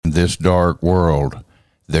this dark world,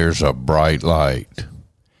 there's a bright light.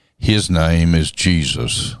 His name is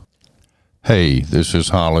Jesus. Hey, this is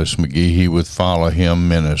Hollis McGehee with Follow Him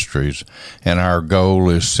Ministries, and our goal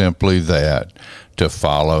is simply that, to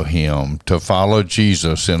follow Him, to follow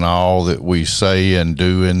Jesus in all that we say and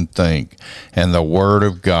do and think, and the Word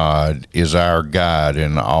of God is our guide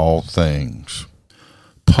in all things.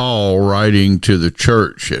 Paul, writing to the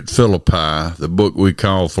church at Philippi, the book we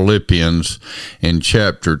call Philippians, in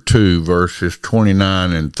chapter 2, verses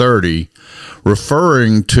 29 and 30,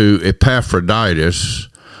 referring to Epaphroditus,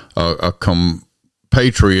 a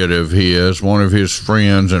compatriot of his, one of his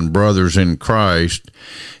friends and brothers in Christ,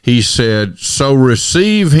 he said, "So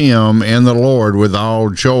receive him in the Lord with all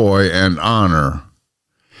joy and honor."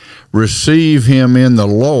 Receive him in the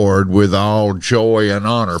Lord with all joy and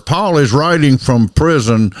honor. Paul is writing from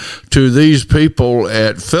prison to these people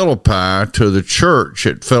at Philippi, to the church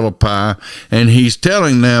at Philippi, and he's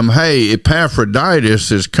telling them, hey,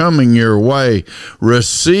 Epaphroditus is coming your way.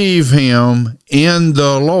 Receive him in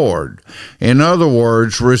the Lord. In other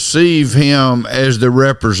words, receive him as the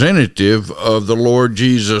representative of the Lord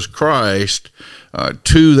Jesus Christ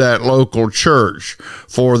to that local church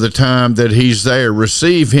for the time that he's there.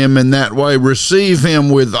 Receive him in that way. Receive him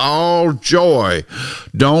with all joy.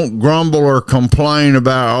 Don't grumble or complain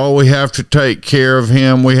about, we have to take care of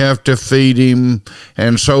him, we have to feed him,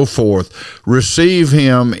 and so forth. Receive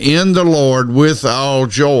him in the Lord with all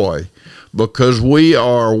joy, because we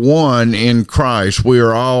are one in Christ. We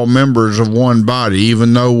are all members of one body.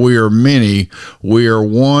 Even though we are many, we are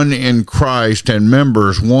one in Christ and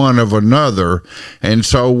members one of another. And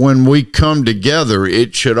so when we come together,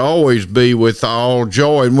 it should always be with all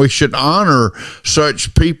joy. And we should honor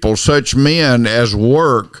such people, such men, as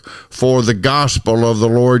work for the gospel of the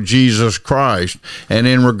Lord Jesus Christ. And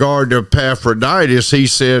in regard to Epaphroditus, he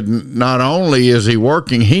said not only is he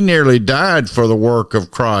working, he nearly died for the work of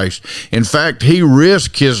Christ. In fact, he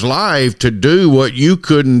risked his life to do what you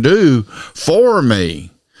couldn't do for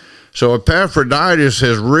me. So Epaphroditus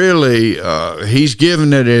has really, he's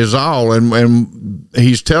given it his all, and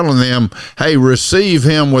he's telling them, hey, receive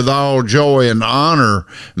him with all joy and honor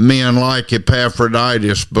men like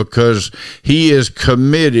Epaphroditus, because he is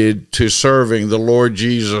committed to serving the Lord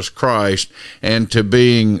Jesus Christ and to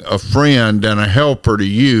being a friend and a helper to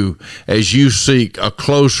you as you seek a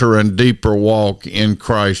closer and deeper walk in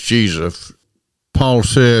Christ Jesus. Paul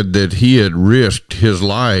said that he had risked his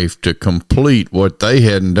life to complete what they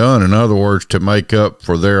hadn't done. In other words, to make up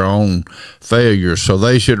for their own failures. So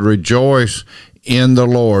they should rejoice in the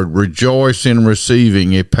Lord, rejoice in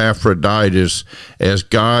receiving Epaphroditus as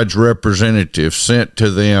God's representative sent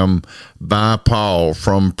to them by Paul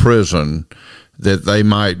from prison, that they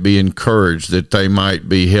might be encouraged, that they might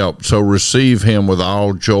be helped. So receive him with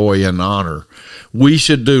all joy and honor. We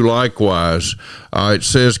should do likewise. It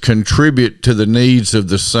says contribute to the needs of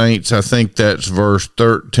the saints. I think that's verse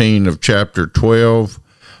 13 of chapter 12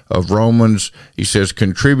 of Romans. He says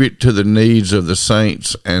contribute to the needs of the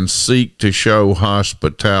saints and seek to show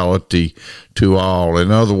hospitality to all.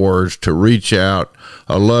 In other words, to reach out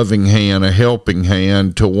a loving hand, a helping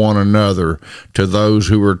hand to one another, to those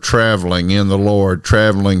who are traveling in the Lord,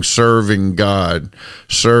 traveling, serving God,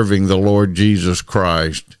 serving the Lord Jesus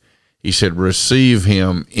Christ. He said, receive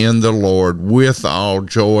him in the Lord with all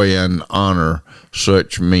joy and honor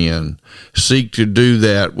such men. Seek to do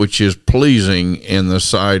that which is pleasing in the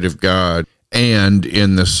sight of God and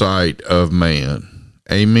in the sight of man.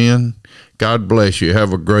 Amen. God bless you.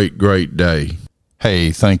 Have a great, great day. Hey,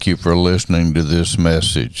 thank you for listening to this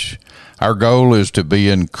message. Our goal is to be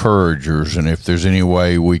encouragers, and if there's any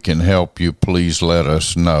way we can help you, please let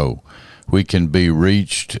us know. We can be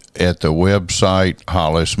reached at the website,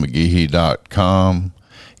 hollismcgehee.com,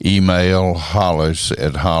 email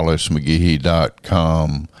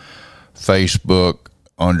hollis@hollismcgehee.com, Facebook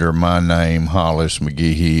under my name, Hollis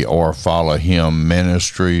McGehee, or Follow Him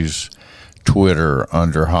Ministries, Twitter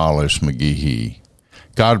under Hollis McGehee.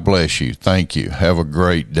 God bless you. Thank you. Have a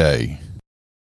great day.